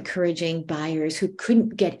really encouraging buyers who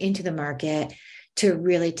couldn't get into the market to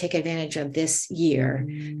really take advantage of this year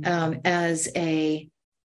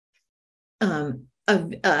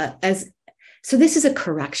so this is a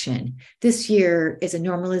correction. This year is a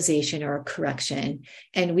normalization or a correction.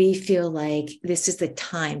 And we feel like this is the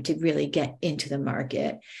time to really get into the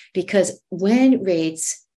market, because when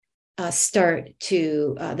rates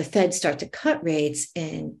the Fed start to cut rates,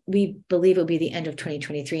 and we believe it'll be the end of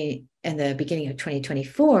 2023 and the beginning of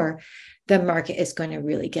 2024, the market is going to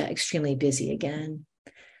really get extremely busy again.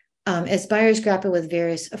 As buyers grapple with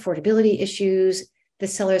various affordability issues, the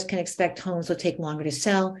sellers can expect homes will take longer to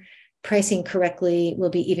sell. Pricing correctly will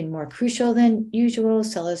be even more crucial than usual.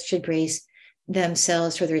 Sellers should brace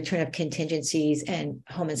themselves for the return of contingencies and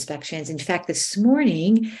home inspections. In fact, this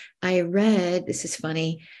morning I read, this is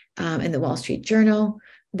funny, in the Wall Street Journal,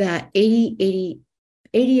 that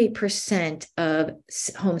 88% of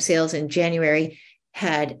home sales in January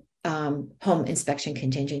had home inspection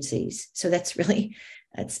contingencies. So that's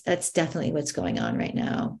definitely what's going on right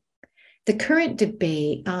now. The current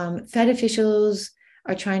debate, Fed officials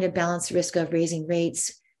are trying to balance the risk of raising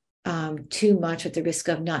rates too much with the risk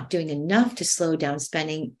of not doing enough to slow down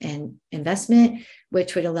spending and investment,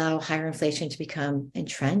 which would allow higher inflation to become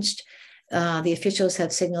entrenched. The officials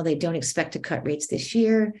have signaled they don't expect to cut rates this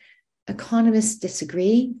year. Economists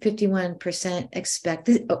disagree. 51% expect,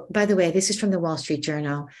 by the way, this is from the Wall Street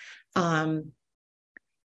Journal.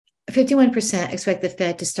 51% expect the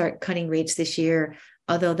Fed to start cutting rates this year,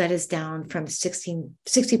 although that is down from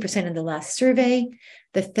 60% in the last survey.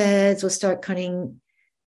 The Feds will start cutting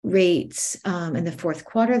rates in the fourth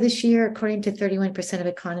quarter this year, according to 31% of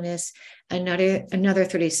economists. Another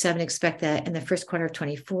 37 expect that in the first quarter of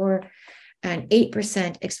 24, and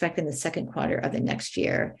 8% expect in the second quarter of the next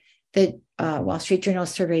year. The Wall Street Journal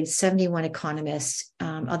surveyed 71 economists,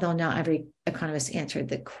 although not every economist answered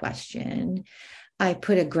the question. I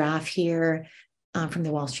put a graph here from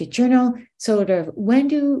the Wall Street Journal. Sort of, when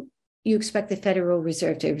do you expect the Federal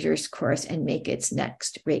Reserve to reverse course and make its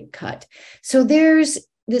next rate cut? So there's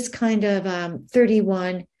this kind of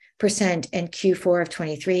 31% in Q4 of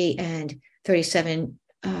 23 and 37%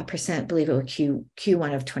 believe it was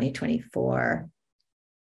Q1 of 2024.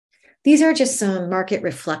 These are just some market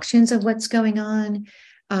reflections of what's going on.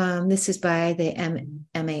 This is by the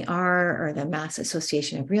MAR, or the Mass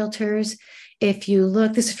Association of Realtors. If you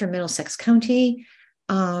look, this is from Middlesex County.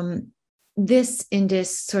 This index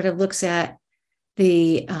sort of looks at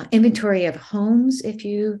the inventory of homes. If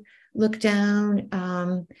you look down,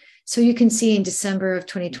 So you can see in December of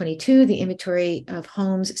 2022, the inventory of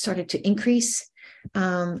homes started to increase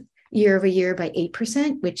year over year by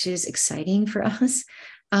 8%, which is exciting for us.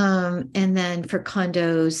 And then for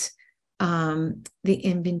condos, the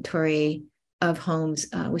inventory of homes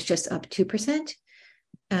was just up 2%.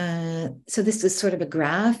 So this is sort of a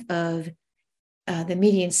graph of the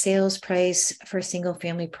median sales price for single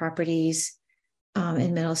family properties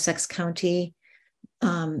in Middlesex County,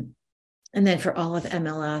 and then for all of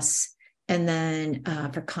MLS, and then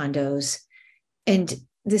for condos. And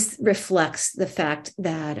this reflects the fact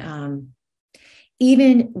that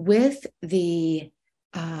even with the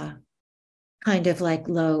kind of like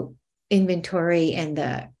low inventory and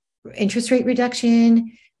the interest rate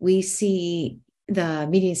reduction, we see the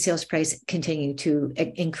median sales price continue to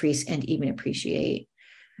increase and even appreciate.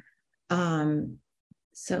 So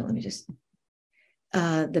let me just,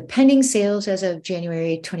 the pending sales as of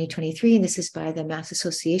January 2023, and this is by the Mass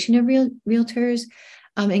Association of Realtors,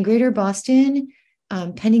 in Greater Boston,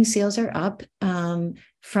 pending sales are up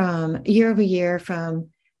from year over year from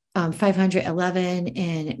 511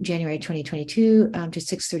 in January 2022 to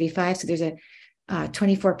 635. So there's a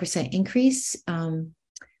 24% increase,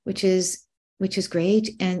 which is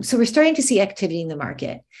great. And so we're starting to see activity in the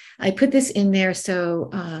market. I put this in there.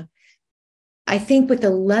 So I think with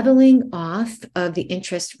the leveling off of the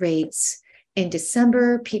interest rates in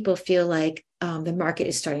December, people feel like the market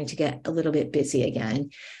is starting to get a little bit busy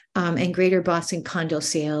again. And Greater Boston condo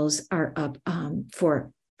sales are up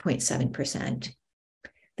 4.7%.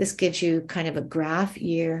 This gives you kind of a graph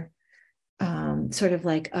year, sort of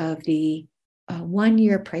like of the 1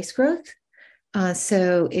 year price growth.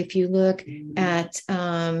 So if you look at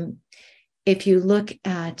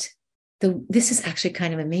this is actually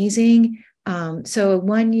kind of amazing. So a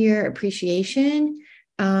 1 year appreciation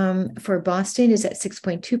for Boston is at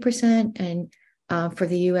 6.2%, and for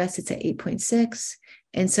the US it's at 8.6%.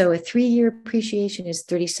 And so a 3 year appreciation is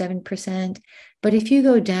 37%. But if you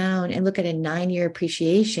go down and look at a 9 year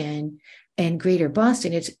appreciation in Greater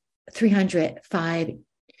Boston, it's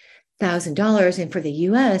 $305,000, and for the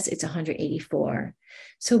US it's 184.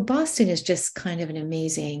 So Boston is just kind of an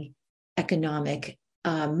amazing economic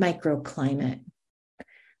microclimate.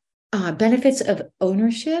 Benefits of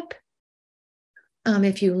ownership.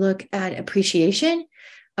 If you look at appreciation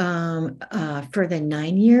for the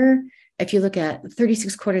 9 year, if you look at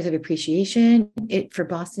 36 quarters of appreciation, for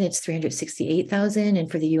Boston it's 368,000,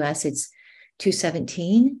 and for the US it's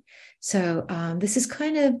 217. So this is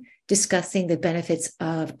kind of discussing the benefits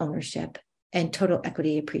of ownership and total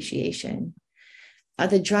equity appreciation.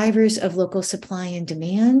 The drivers of local supply and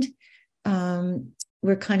demand.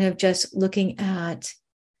 We're kind of just looking at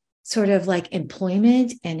sort of like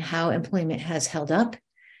employment and how employment has held up.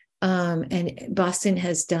 And Boston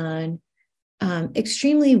has done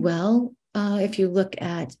extremely well. If you look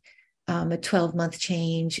at a 12-month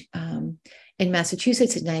change in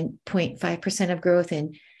Massachusetts, it's 9.5% of growth,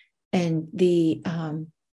 and the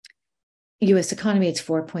U.S. economy, it's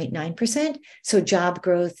 4.9%. So job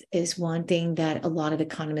growth is one thing that a lot of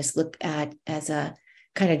economists look at as a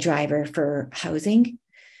kind of driver for housing.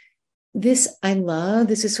 This I love.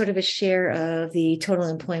 This is sort of a share of the total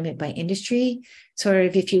employment by industry. Sort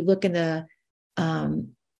of if you look in the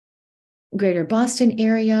Greater Boston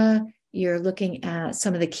area, you're looking at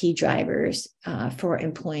some of the key drivers for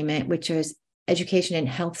employment, which is education and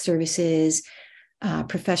health services,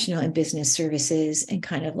 professional and business services, and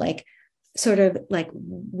kind of like sort of like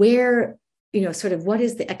where, sort of what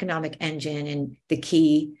is the economic engine and the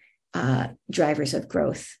key drivers of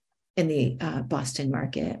growth in the Boston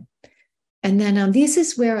market. And then this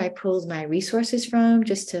is where I pulled my resources from,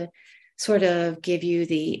 just to sort of give you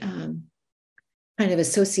the kind of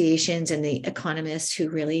associations and the economists who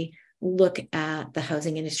really look at the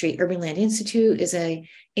housing industry. Urban Land Institute is an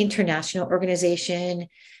international organization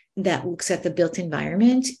that looks at the built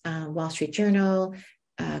environment. Wall Street Journal,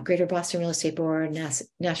 Greater Boston Real Estate Board,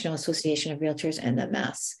 National Association of Realtors, and the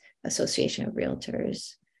Mass Association of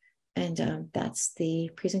Realtors. And that's the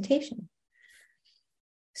presentation.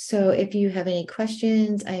 So if you have any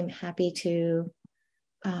questions, I'm happy to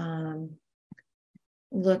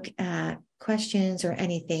look at questions or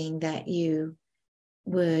anything that you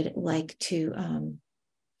would like to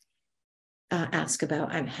ask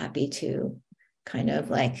about. I'm happy to kind of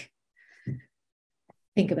like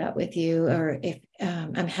think about with you, or if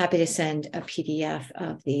I'm happy to send a PDF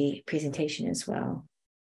of the presentation as well.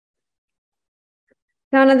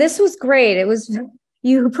 Donna, this was great.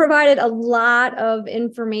 You provided a lot of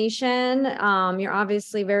information. You're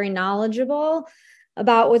obviously very knowledgeable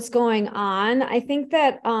about what's going on. I think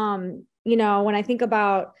that, when I think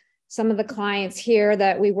about some of the clients here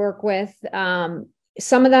that we work with,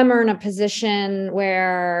 some of them are in a position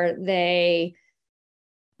where they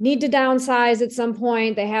need to downsize at some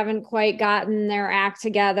point. They haven't quite gotten their act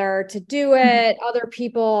together to do it. Other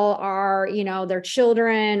people are, their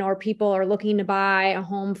children or people are looking to buy a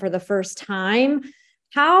home for the first time.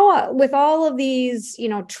 How, with all of these,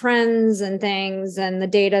 trends and things and the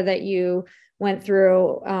data that you went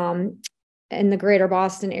through in the greater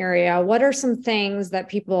Boston area, what are some things that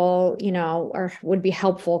people, would be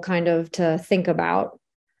helpful kind of to think about?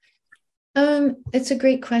 It's a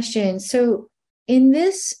great question. So in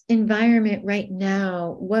this environment right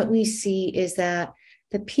now, what we see is that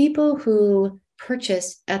the people who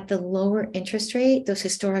purchased at the lower interest rate, those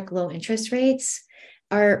historic low interest rates,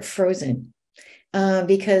 are frozen.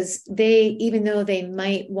 Because even though they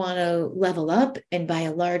might want to level up and buy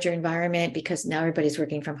a larger environment because now everybody's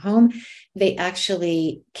working from home, they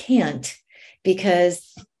actually can't,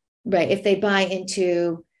 because, right, if they're buying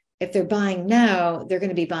now, they're going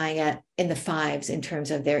to be buying in the 5s in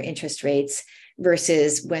terms of their interest rates,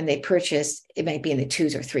 versus when they purchased, it might be in the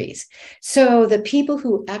 2s or 3s. So the people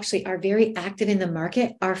who actually are very active in the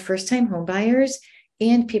market are first-time home buyers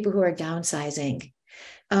and people who are downsizing.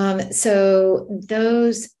 So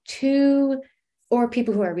those two, or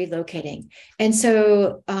people who are relocating. And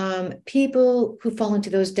so people who fall into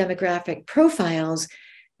those demographic profiles,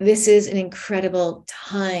 this is an incredible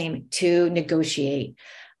time to negotiate.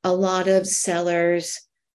 A lot of sellers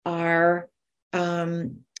are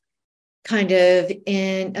kind of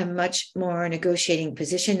in a much more negotiating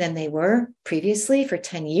position than they were previously for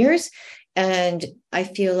 10 years. And I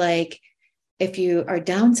feel like if you are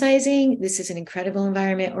downsizing, this is an incredible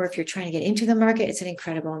environment, or if you're trying to get into the market, it's an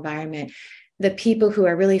incredible environment. The people who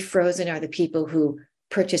are really frozen are the people who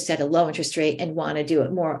purchased at a low interest rate and want to do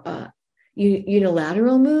it more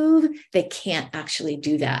unilateral move. They can't actually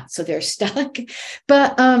do that, so they're stuck.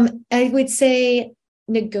 But I would say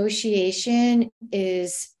negotiation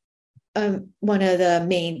is one of the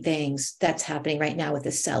main things that's happening right now with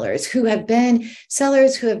the sellers who have been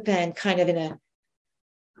kind of in a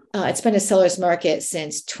it's been a seller's market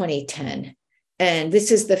since 2010. And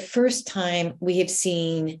this is the first time we have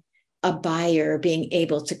seen a buyer being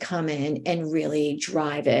able to come in and really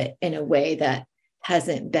drive it in a way that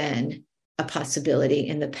hasn't been a possibility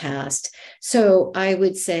in the past. So I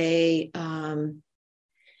would say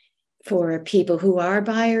for people who are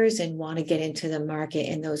buyers and want to get into the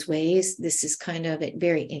market in those ways, this is kind of a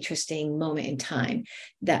very interesting moment in time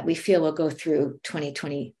that we feel will go through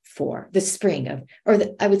 2024, the spring of,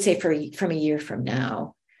 I would say from a year from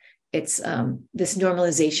now. It's this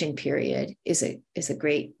normalization period is a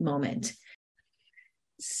great moment.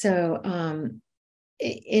 So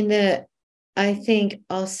I think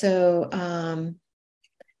also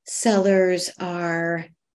sellers are,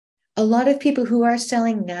 a lot of people who are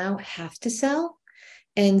selling now have to sell.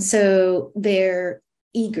 And so they're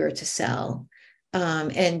eager to sell.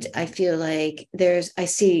 And I feel like I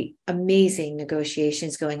see amazing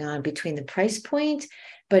negotiations going on between the price point,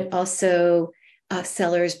 but also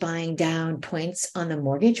sellers buying down points on the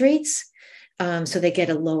mortgage rates. So they get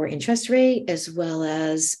a lower interest rate, as well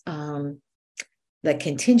as the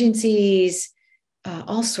contingencies.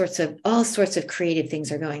 All sorts of creative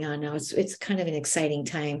things are going on now. It's kind of an exciting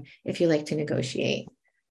time if you like to negotiate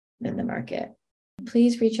in the market.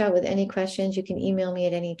 Please reach out with any questions. You can email me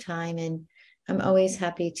at any time, and I'm always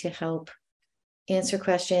happy to help answer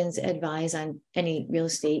questions, advise on any real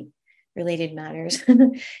estate related matters.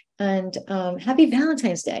 And happy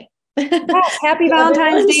Valentine's Day. Yes, happy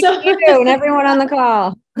Valentine's Day to you and everyone on the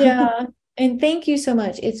call. Yeah. And thank you so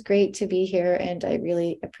much. It's great to be here, and I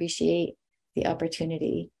really appreciate the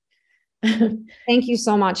opportunity. Thank you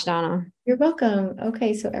so much, Donna. You're welcome.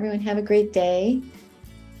 Okay, so everyone have a great day.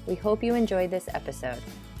 We hope you enjoyed this episode.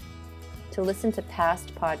 To listen to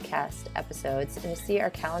past podcast episodes and to see our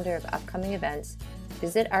calendar of upcoming events,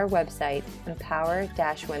 visit our website,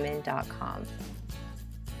 empower-women.com.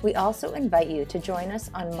 We also invite you to join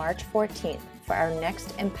us on March 14th for our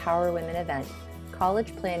next Empower Women event,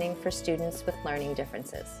 College Planning for Students with Learning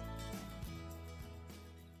Differences.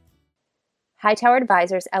 Hightower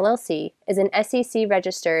Advisors, LLC is an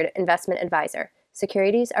SEC-registered investment advisor.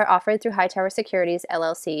 Securities are offered through Hightower Securities,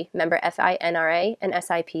 LLC, member FINRA and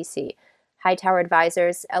SIPC. Hightower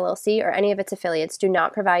Advisors, LLC, or any of its affiliates do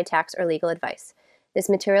not provide tax or legal advice. This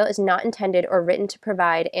material is not intended or written to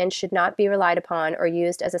provide and should not be relied upon or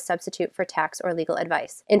used as a substitute for tax or legal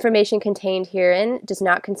advice. Information contained herein does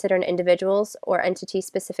not consider an individual's or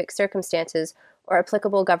entity-specific circumstances or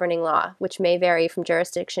applicable governing law, which may vary from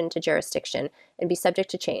jurisdiction to jurisdiction and be subject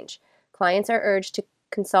to change. Clients are urged to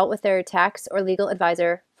consult with their tax or legal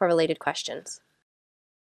advisor for related questions.